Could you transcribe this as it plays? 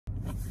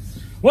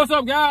What's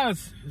up,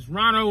 guys? It's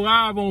Rhino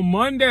live on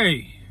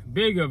Monday.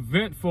 Big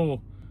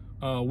eventful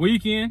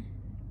weekend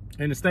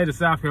in the state of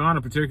South Carolina,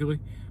 particularly.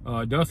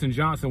 Dustin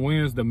Johnson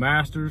wins the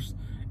Masters,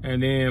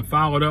 and then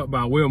followed up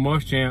by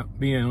Muschamp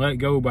being let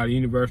go by the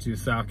University of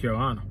South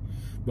Carolina.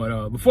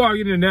 But before I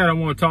get into that, I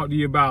want to talk to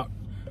you about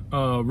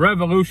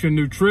Revolution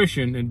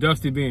Nutrition and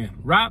Dusty Bend,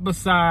 right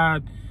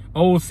beside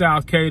Old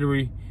South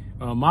Catery,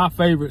 my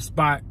favorite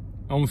spot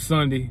on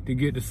Sunday to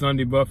get the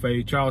Sunday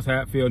buffet. Charles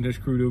Hatfield and his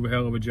crew do a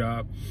hell of a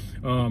job.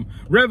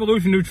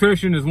 Revolution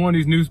Nutrition is one of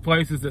these new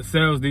places that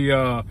sells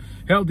the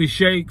healthy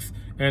shakes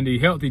and the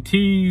healthy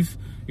teas.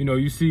 You know,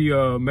 you see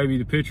maybe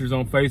the pictures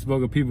on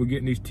Facebook of people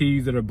getting these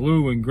teas that are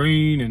blue and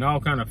green and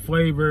all kind of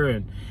flavor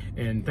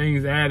and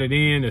things added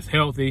in that's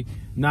healthy,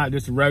 not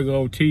just a regular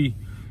old tea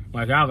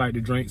like I like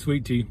to drink,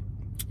 sweet tea.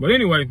 But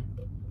anyway,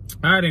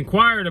 I had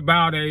inquired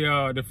about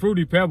the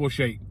Fruity Pebbles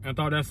shake. I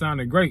thought that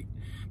sounded great.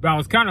 But I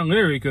was kind of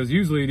leery because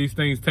usually these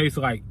things taste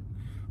like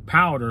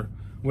powder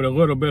with a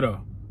little bit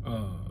of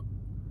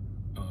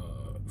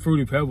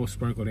Fruity Pebbles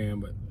sprinkled in.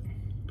 But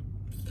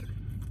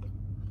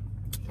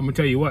I'm gonna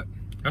tell you what,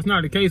 that's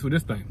not the case with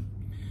this thing.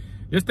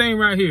 This thing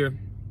right here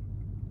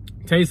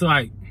tastes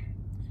like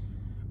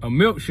a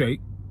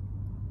milkshake.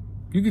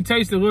 You can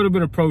taste a little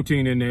bit of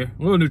protein in there,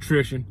 a little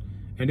nutrition,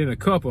 and then a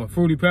cup of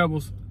Fruity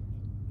Pebbles.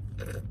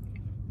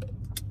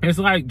 It's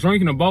like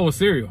drinking a bowl of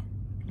cereal.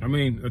 I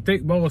mean, a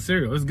thick bowl of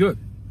cereal. It's good.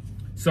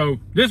 So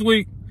this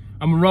week,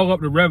 I'm gonna roll up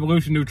the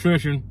Revolution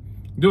Nutrition,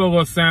 do a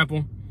little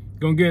sample,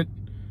 gonna get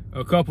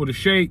a couple of the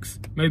shakes,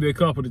 maybe a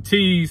couple of the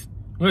teas,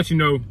 let you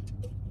know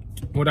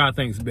what I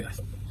think is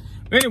best.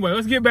 Anyway,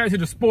 let's get back to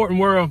the sporting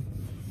world.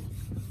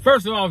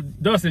 First of all,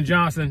 Dustin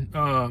Johnson,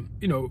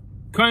 you know,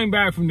 came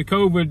back from the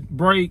COVID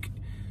break,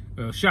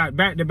 shot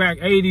back-to-back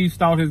 80s,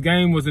 thought his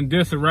game was in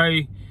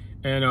disarray,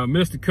 and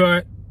missed the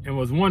cut, and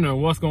was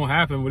wondering what's going to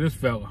happen with this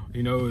fella.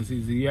 You know, is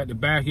he at the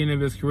back end of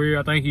his career?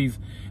 I think he's,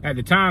 at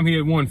the time, he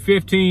had won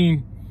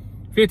 15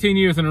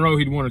 years in a row,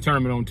 he'd won a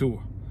tournament on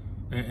tour.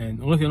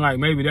 And looking like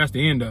maybe that's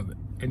the end of it.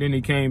 And then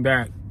he came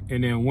back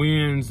and then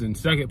wins and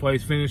second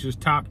place finishes,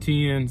 top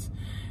 10s,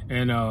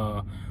 and,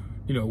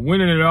 you know,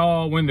 winning it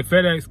all, win the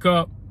FedEx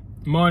Cup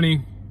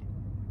money,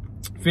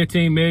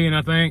 $15 million,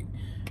 I think.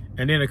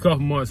 And then a couple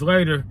months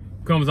later,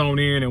 comes on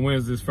in and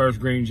wins his first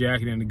green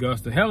jacket in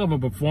Augusta. Hell of a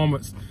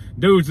performance.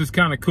 Dude's just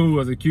kind of cool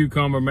as a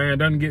cucumber, man.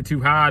 Doesn't get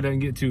too high, doesn't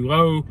get too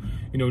low.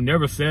 You know,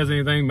 never says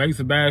anything, makes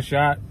a bad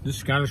shot,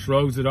 just kind of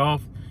shrugs it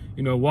off.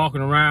 You know,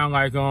 walking around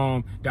like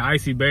the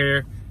icy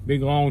bear,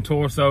 big long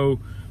torso, look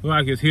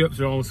like his hips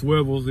are on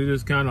swivels. He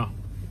just kind of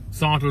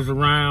saunters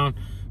around,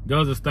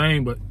 does his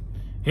thing. But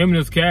him and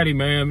his caddy,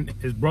 man,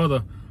 his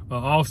brother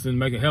Austin,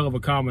 make a hell of a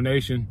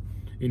combination.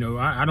 You know,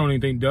 I don't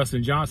even think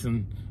Dustin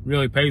Johnson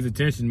really pays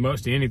attention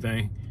much to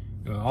anything.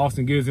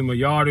 Austin gives him a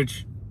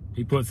yardage.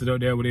 He puts it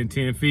up there within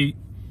 10 feet.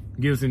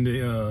 Gives him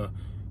the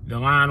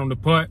line on the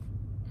putt.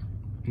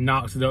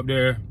 Knocks it up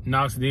there,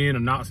 knocks it in or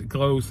knocks it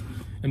close,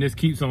 and just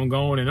keeps on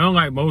going. And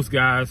unlike most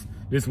guys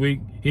this week,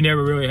 he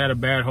never really had a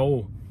bad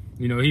hole.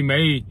 You know, he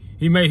may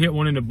hit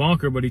one in the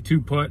bunker, but he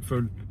two-putt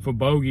for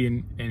bogey,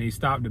 and he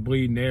stopped the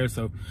bleeding there.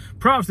 So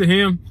props to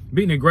him,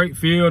 beating a great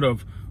field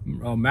of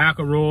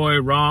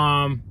McElroy,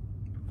 Rahm,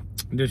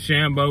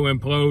 DeChambeau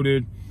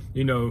imploded,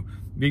 you know,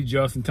 beat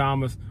Justin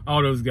Thomas,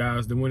 all those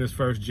guys to win his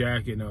first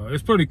jacket.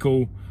 It's pretty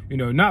cool, you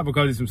know, not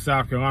because he's from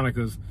South Carolina,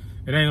 because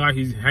it ain't like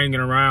he's hanging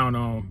around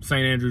on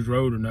St. Andrews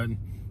Road or nothing,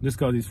 just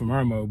because he's from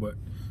Irmo, but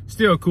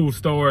still a cool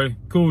story,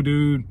 cool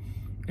dude,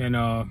 and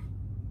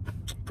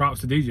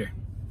props to DJ.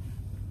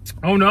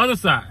 On the other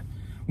side,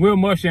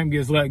 Muschamp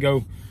gets let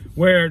go,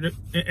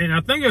 and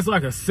I think it's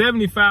like a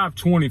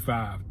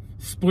 75-25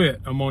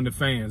 split among the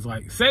fans.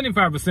 Like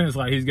 75% is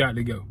like he's got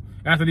to go.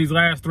 After these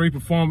last three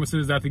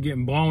performances, after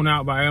getting blown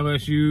out by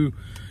LSU,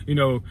 you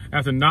know,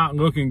 after not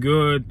looking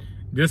good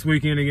this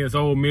weekend against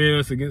Ole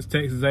Miss, against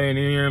Texas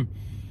A&M.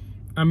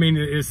 I mean,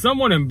 it's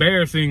somewhat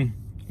embarrassing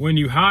when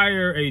you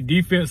hire a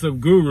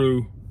defensive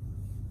guru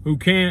who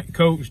can't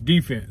coach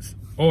defense,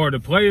 or the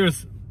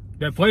players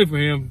that play for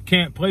him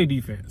can't play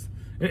defense.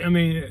 I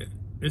mean,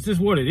 it's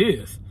just what it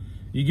is.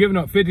 You're giving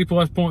up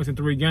 50-plus points in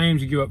 3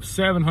 games. You give up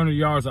 700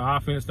 yards of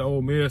offense to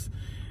Ole Miss,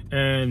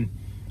 and,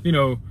 you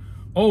know,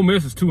 Ole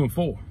Miss is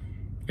 2-4.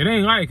 It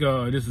ain't like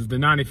this is the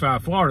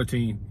 '95 Florida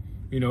team.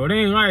 You know, it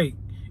ain't like,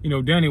 you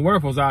know, Danny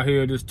Werfel's out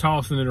here just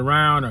tossing it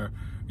around, or,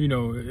 you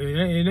know,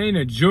 it ain't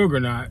a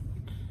juggernaut.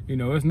 You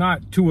know, it's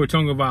not Tua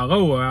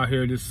Tagovailoa out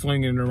here just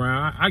slinging it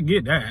around. I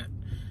get that.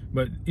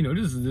 But, you know,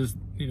 this is just,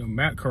 you know,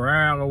 Matt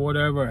Corral or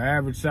whatever,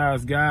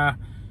 average-sized guy.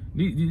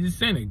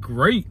 This ain't a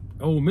great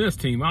Ole Miss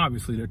team,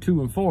 obviously. They're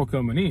 2-4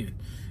 coming in.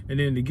 And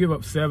then to give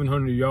up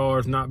 700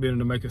 yards, not being able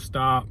to make a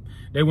stop.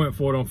 They went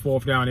for it on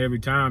 4th down every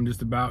time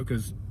just about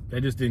because they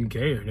just didn't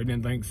care. They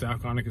didn't think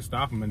South Carolina could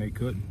stop them, and they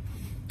couldn't.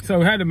 So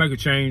we had to make a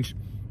change.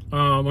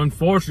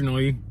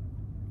 Unfortunately,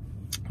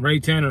 Ray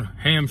Tanner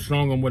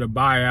hamstrung them with a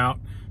buyout.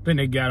 I think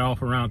they got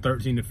off around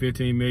 13 to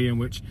 15 million,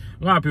 which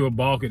a lot of people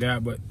balk at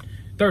that, but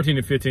 13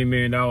 to 15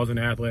 million dollars in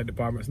the athletic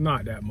department is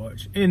not that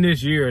much. In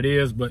this year it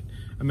is, but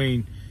I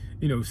mean,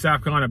 you know,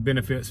 South Carolina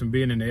benefits from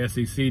being in the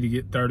SEC to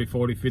get $30,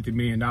 $40, $50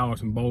 million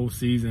in bowl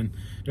season.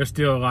 There's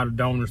still a lot of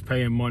donors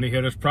paying money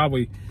here. There's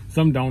probably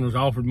some donors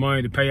offered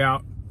money to pay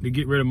out to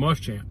get rid of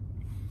Muschamp.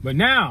 But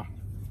now,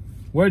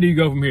 where do you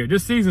go from here?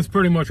 This season's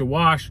pretty much a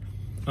wash.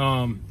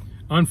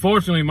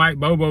 Unfortunately, Mike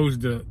Bobo's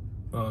the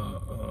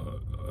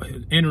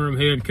interim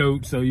head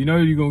coach, so you know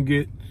you're going to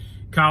get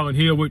Colin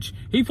Hill, which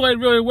he played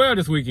really well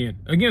this weekend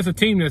against a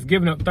team that's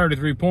given up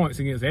 33 points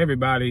against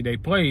everybody they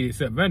played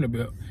except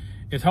Vanderbilt.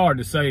 It's hard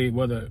to say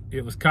whether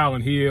it was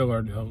Colin Hill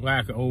or the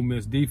lack of Ole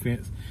Miss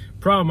defense.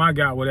 Problem I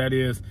got with that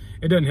is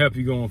it doesn't help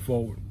you going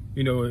forward.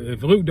 You know,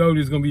 if Luke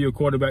Doty is going to be your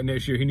quarterback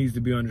next year, he needs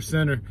to be under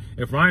center.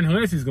 If Ryan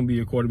Halenci's is going to be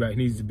your quarterback, he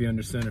needs to be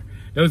under center.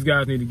 Those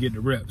guys need to get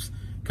the reps.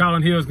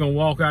 Colin Hill is going to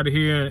walk out of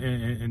here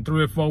in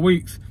 3 or 4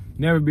 weeks,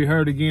 never be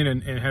heard again,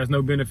 and has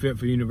no benefit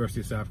for the University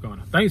of South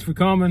Carolina. Thanks for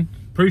coming.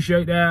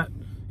 Appreciate that.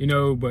 You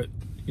know, but,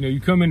 you know, you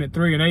come in at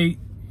 3-8,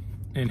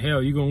 and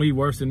hell, you're going to leave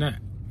worse than that.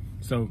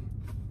 So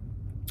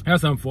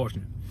that's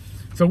unfortunate.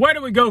 So where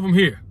do we go from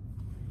here?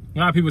 A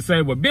lot of people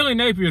say, well, Billy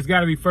Napier's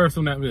got to be first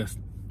on that list.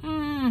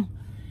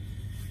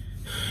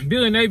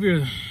 Billy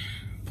Napier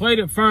played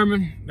at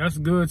Furman. That's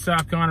good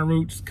South Carolina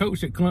roots.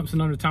 Coached at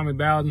Clemson under Tommy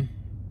Bowden.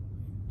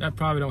 That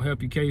probably don't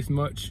help your case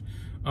much.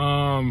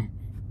 Has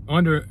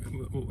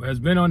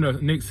been under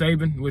Nick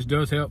Saban, which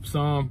does help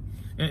some.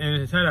 And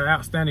has had an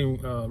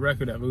outstanding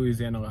record at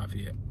Louisiana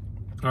Lafayette.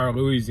 Or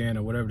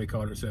Louisiana, whatever they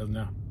call themselves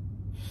now.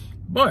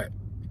 But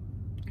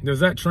does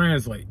that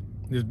translate?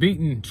 Does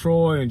beating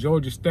Troy and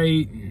Georgia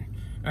State and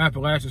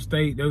Appalachian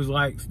State, those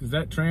likes, does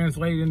that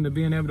translate into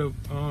being able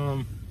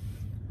to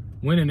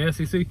win in the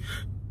SEC?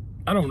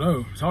 I don't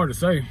know. It's hard to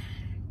say.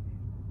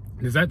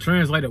 Does that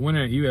translate to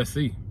winning at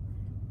USC?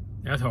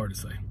 That's hard to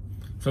say.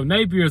 So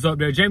Napier's up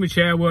there. Jamie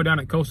Chadwell down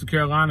at Coastal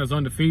Carolina is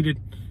undefeated,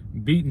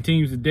 beating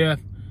teams to death,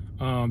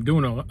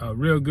 doing a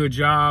real good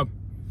job.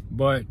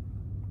 But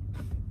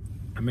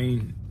I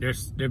mean,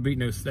 they're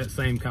beating that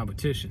same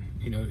competition.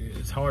 You know,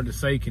 it's hard to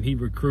say, can he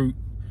recruit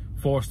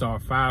 4-star,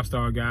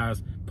 5-star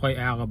guys, play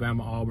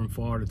Alabama, Auburn,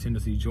 Florida,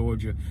 Tennessee,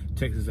 Georgia,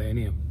 Texas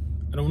A&M?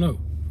 I don't know.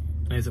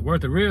 And is it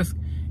worth the risk?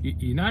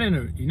 You're not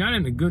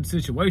in a good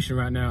situation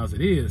right now as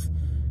it is.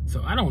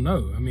 So I don't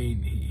know. I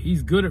mean,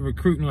 he's good at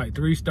recruiting like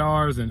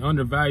 3-stars and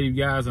undervalued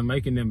guys and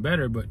making them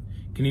better, but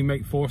can he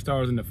make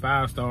 4-stars into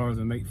 5-stars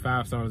and make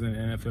 5-stars into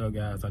NFL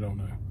guys? I don't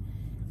know.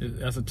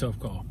 That's a tough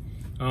call.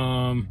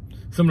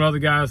 Some of the other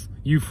guys,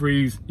 Hugh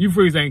Freeze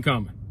ain't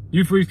coming.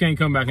 Hugh Freeze can't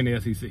come back in the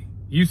SEC.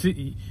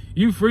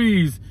 Hugh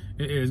Freeze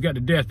has got the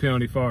death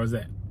penalty as far as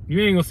that.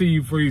 You ain't gonna see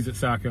Hugh Freeze at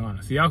South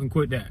Carolina. So y'all can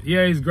quit that.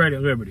 Yeah, he's great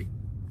at Liberty.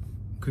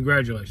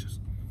 Congratulations.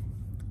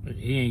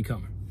 He ain't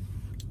coming.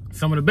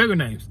 Some of the bigger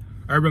names,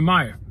 Urban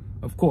Meyer,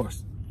 of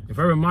course. If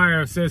Urban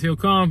Meyer says he'll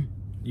come,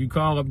 you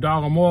call up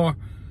Dollar Moore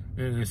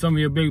and some of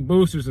your big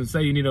boosters and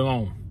say you need a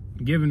loan.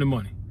 Give him the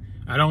money.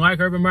 I don't like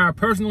Urban Meyer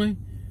personally.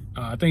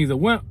 I think he's a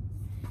wimp.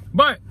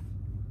 But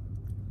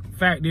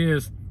fact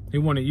is, he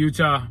won at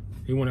Utah,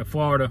 he won at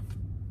Florida,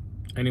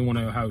 and he won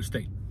at Ohio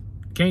State.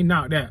 Can't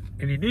knock that.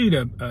 And you need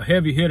a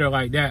heavy hitter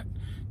like that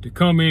to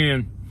come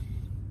in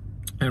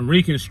and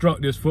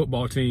reconstruct this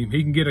football team.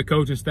 He can get a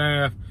coaching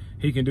staff.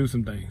 He can do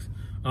some things.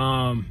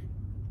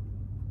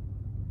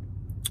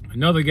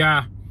 Another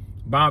guy,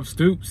 Bob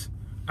Stoops,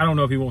 I don't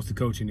know if he wants to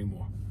coach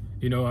anymore.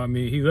 You know, I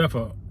mean, he left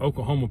a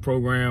Oklahoma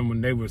program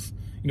when they was,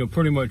 you know,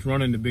 pretty much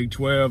running the Big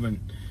 12,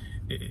 and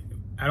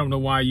I don't know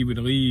why you would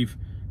leave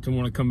to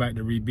want to come back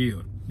to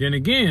rebuild. Then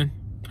again,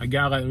 a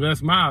guy like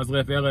Les Miles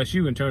left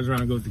LSU and turns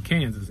around and goes to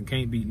Kansas and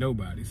can't beat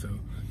nobody. So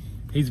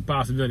he's a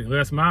possibility.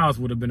 Les Miles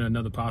would have been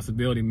another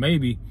possibility,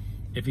 maybe,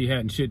 if he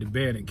hadn't shit the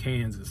bed in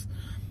Kansas.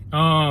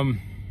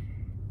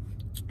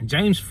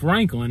 James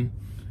Franklin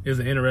is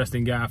an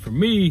interesting guy for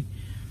me.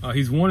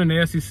 He's won in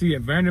the SEC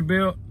at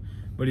Vanderbilt,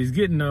 but he's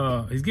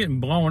getting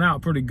blown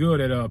out pretty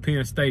good at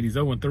Penn State. He's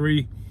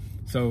 0-3.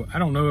 So I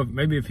don't know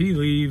if he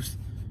leaves,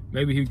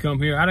 maybe he'd come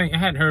here. I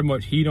hadn't heard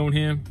much heat on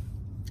him.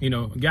 You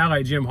know, a guy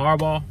like Jim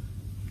Harbaugh,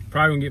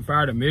 probably gonna get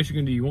fired at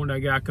Michigan. Do you want that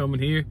guy coming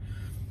here?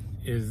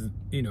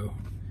 You know,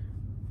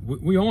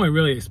 we only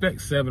really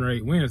expect 7 or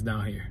 8 wins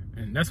down here,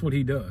 and that's what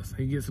he does.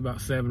 He gets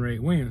about 7 or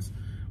 8 wins.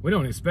 We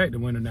don't expect to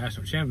win a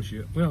national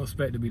championship. We don't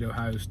expect to beat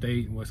Ohio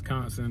State and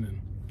Wisconsin,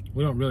 and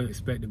we don't really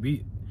expect to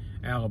beat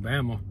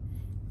Alabama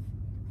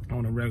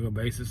on a regular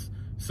basis.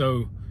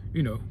 So,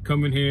 you know,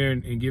 come in here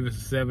and give us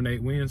 7,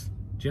 8 wins.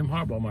 Jim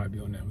Harbaugh might be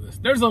on that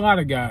list. There's a lot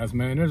of guys,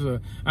 man.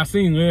 I've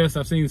seen lists.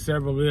 I've seen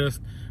several lists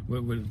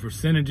with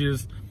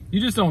percentages. You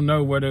just don't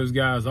know where those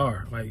guys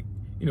are. Like,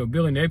 you know,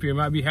 Billy Napier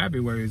might be happy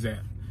where he's at.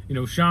 You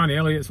know, Sean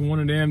Elliott's one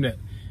of them that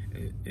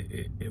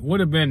it would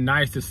have been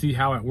nice to see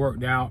how it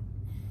worked out.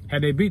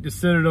 Had they beat the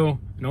Citadel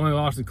and only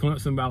lost to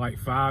Clemson by like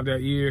 5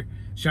 that year,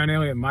 Sean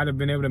Elliott might have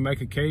been able to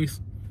make a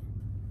case.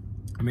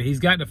 I mean, he's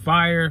got the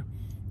fire.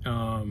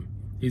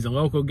 He's a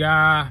local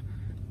guy.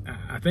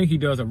 I think he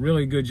does a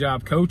really good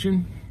job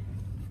coaching,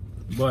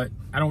 but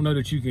I don't know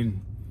that you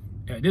can,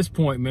 at this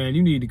point, man,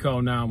 you need to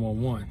call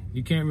 911.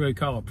 You can't really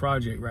call a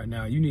project right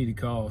now. You need to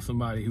call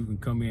somebody who can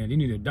come in. You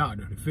need a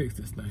doctor to fix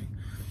this thing.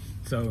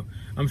 So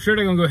I'm sure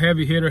they're going to go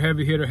heavy hitter,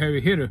 heavy hitter,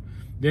 heavy hitter.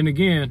 Then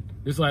again,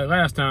 just like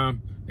last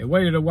time, they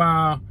waited a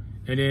while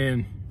and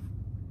then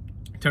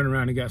turned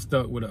around and got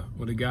stuck with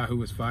a guy who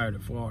was fired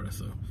at Florida.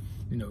 So,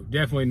 you know,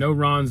 definitely no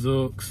Ron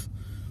Zooks,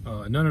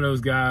 none of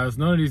those guys,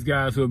 none of these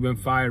guys who have been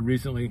fired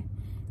recently.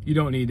 You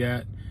don't need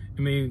that.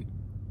 I mean,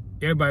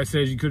 everybody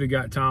says you could have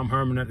got Tom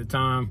Herman at the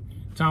time.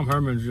 Tom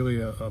Herman's really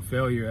a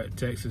failure at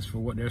Texas for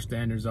what their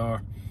standards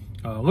are.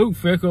 Luke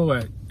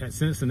Fickell at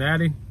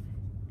Cincinnati.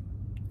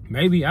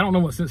 Maybe, I don't know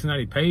what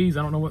Cincinnati pays.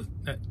 I don't know what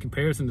that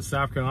comparison to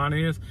South Carolina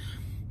is.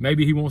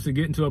 Maybe he wants to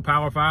get into a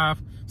Power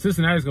 5.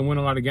 Cincinnati's going to win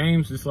a lot of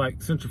games, just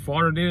like Central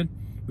Florida did.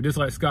 But just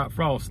like Scott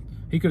Frost,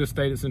 he could have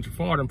stayed at Central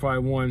Florida and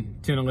probably won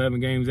 10,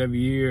 11 games every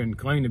year and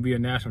claimed to be a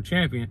national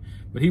champion.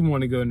 But he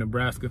wanted to go to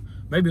Nebraska.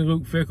 Maybe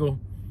Luke Fickell,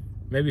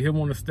 maybe he'll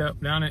want to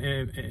step down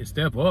and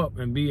step up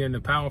and be in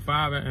the Power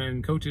 5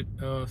 and coach at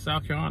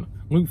South Carolina.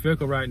 Luke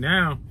Fickell right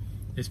now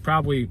is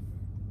probably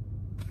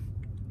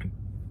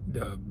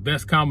the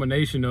best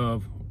combination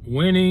of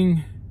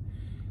winning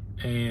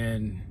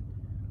and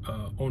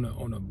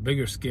on a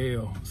bigger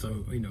scale.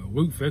 So, you know,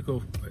 Luke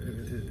Fickell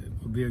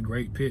would be a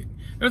great pick.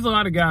 There's a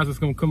lot of guys that's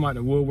going to come out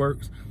the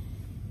woodworks.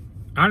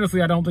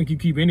 Honestly, I don't think you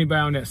keep anybody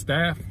on that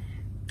staff.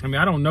 I mean,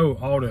 I don't know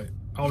all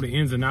the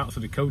ins and outs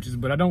of the coaches,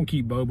 but I don't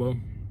keep Bobo.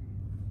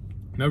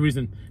 No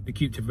reason to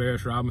keep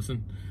Tavares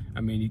Robinson.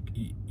 I mean,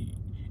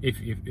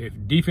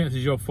 if defense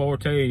is your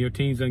forte and your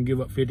team doesn't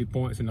give up 50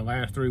 points in the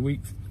last 3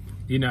 weeks,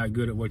 you're not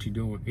good at what you're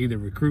doing, either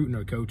recruiting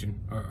or coaching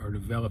or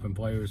developing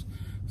players.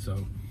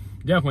 So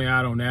definitely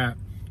out on that.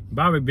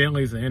 Bobby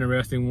Bentley's an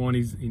interesting one.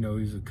 He's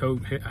a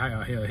coach,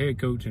 a head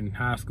coach in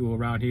high school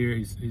around here.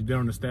 He's been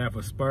on the staff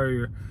with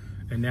Spurrier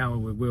and now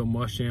with Will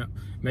Muschamp.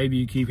 Maybe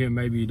you keep him,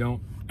 maybe you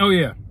don't. Oh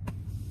yeah,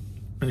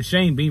 and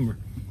Shane Beamer.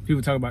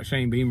 People talk about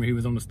Shane Beamer. He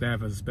was on the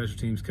staff as a special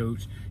teams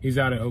coach. He's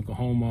out at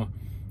Oklahoma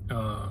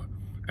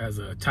as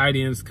a tight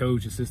ends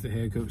coach, assistant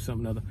head coach,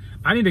 something other.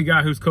 I need a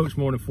guy who's coached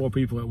more than 4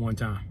 people at one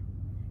time.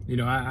 You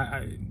know,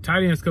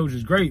 tight ends coach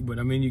is great, but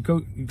I mean, you're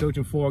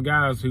coaching 4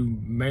 guys who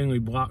mainly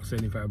block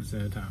 75% of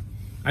the time.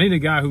 I need a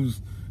guy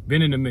who's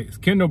been in the mix.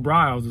 Kendall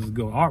Briles is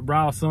good. Art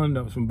Briles' son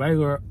that was from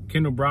Baylor.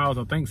 Kendall Briles,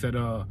 I think, at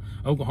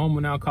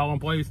Oklahoma now calling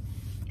plays.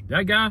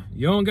 That guy,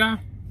 young guy,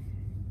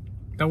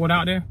 throw it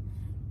out there.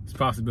 It's a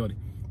possibility.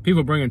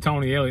 People bringing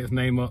Tony Elliott's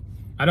name up.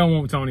 I don't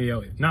want Tony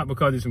Elliott, not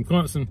because he's from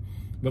Clemson,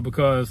 but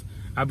because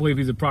I believe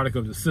he's a product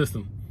of the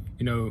system.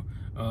 You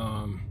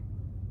know,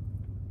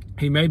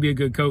 he may be a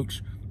good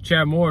coach.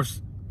 Chad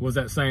Morris was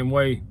that same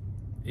way.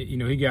 You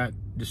know, he got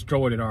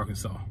destroyed at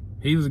Arkansas.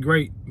 He was a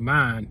great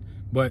mind,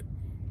 but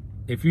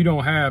if you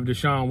don't have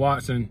Deshaun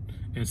Watson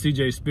and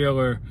C.J.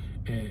 Spiller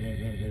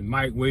and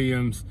Mike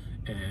Williams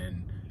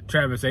and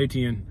Travis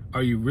Etienne,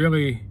 are you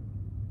really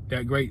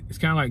that great? It's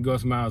kind of like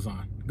Gus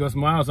Malzahn. Gus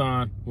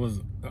Malzahn was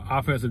an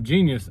offensive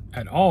genius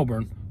at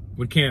Auburn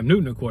with Cam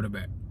Newton at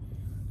quarterback.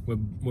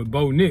 With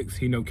Bo Nix,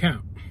 he no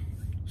count.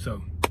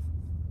 So,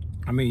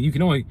 I mean, you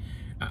can only...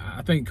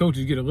 I think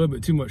coaches get a little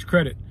bit too much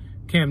credit.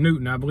 Cam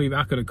Newton, I believe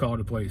I could have called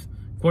the plays.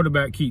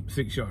 Quarterback keep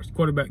 6 yards.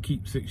 Quarterback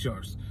keep 6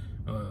 yards.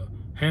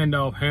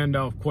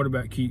 Handoff,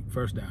 quarterback keep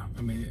first down.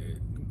 I mean,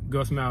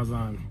 Gus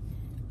Malzahn,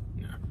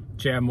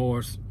 Chad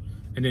Morris,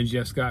 and then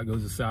Jeff Scott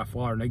goes to South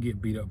Florida, and they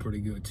get beat up pretty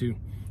good too.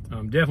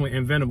 Definitely,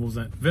 and Venables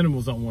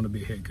don't want to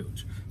be a head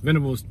coach.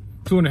 Venables,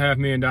 $2.5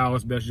 million,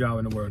 best job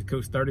in the world.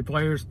 Coach 30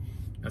 players.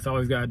 That's all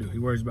he's got to do. He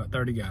worries about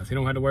 30 guys. He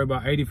don't have to worry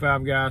about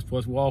 85 guys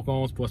plus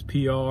walk-ons, plus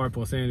PR,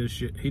 plus any of this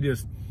shit.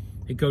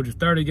 He coaches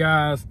 30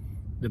 guys,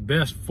 the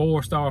best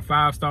 4-star,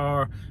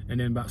 5-star,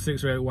 and then about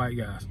 6 or 8 white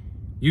guys.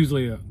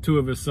 Usually 2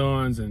 of his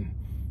sons and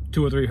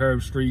 2 or 3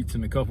 Herb Streets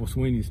and a couple of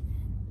Sweeneys.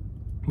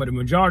 But the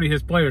majority of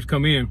his players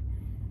come in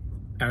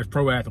as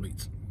pro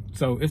athletes.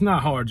 So it's not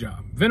a hard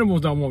job.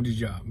 Venables don't want this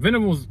job.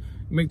 Venables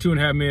make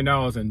 $2.5 million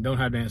and don't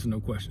have to answer no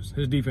questions.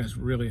 His defense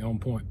really on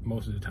point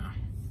most of the time.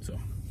 So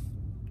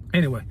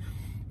anyway,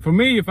 for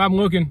me, if I'm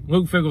looking,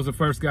 Luke Fickell's the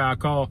first guy I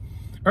call.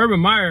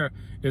 Urban Meyer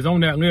is on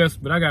that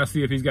list, but I got to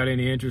see if he's got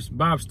any interest.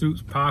 Bob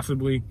Stoops,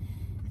 possibly.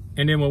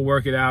 And then we'll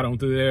work it out on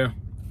through there.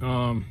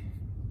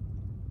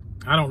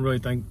 I don't really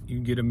think you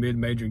can get a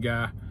mid-major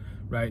guy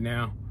right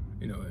now.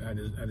 You know,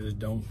 I just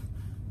don't.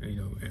 You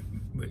know,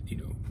 but you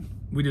know,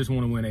 we just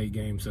want to win 8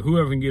 games. So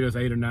whoever can get us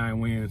 8 or 9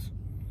 wins,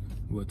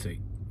 we'll take.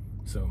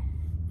 So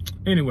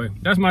anyway,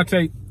 that's my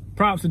take.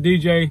 Props to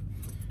DJ.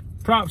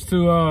 Props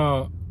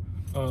to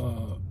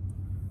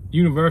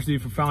University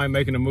for finally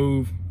making a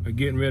move of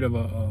getting rid of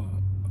a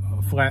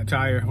flat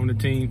tire on the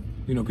team.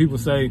 You know, people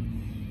say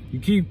you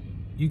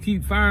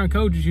keep firing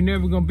coaches, you're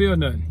never gonna build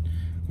nothing.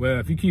 Well,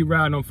 if you keep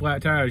riding on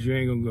flat tires, you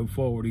ain't gonna go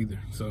forward either.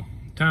 So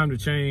time to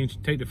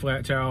change. Take the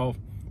flat tire off,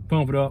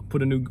 pump it up,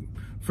 put a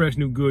fresh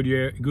new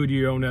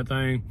Goodyear on that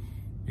thing,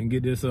 and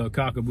get this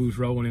cockaboost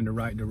rolling in the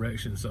right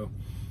direction. So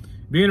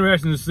be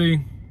interesting to see.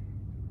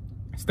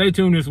 Stay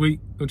tuned this week.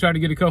 Gonna try to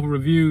get a couple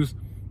reviews.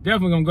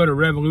 Definitely gonna go to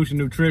Revolution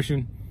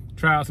Nutrition,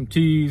 try out some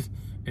teas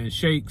and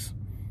shakes,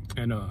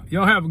 and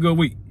y'all have a good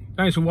week.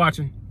 Thanks for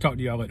watching. Talk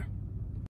to y'all later.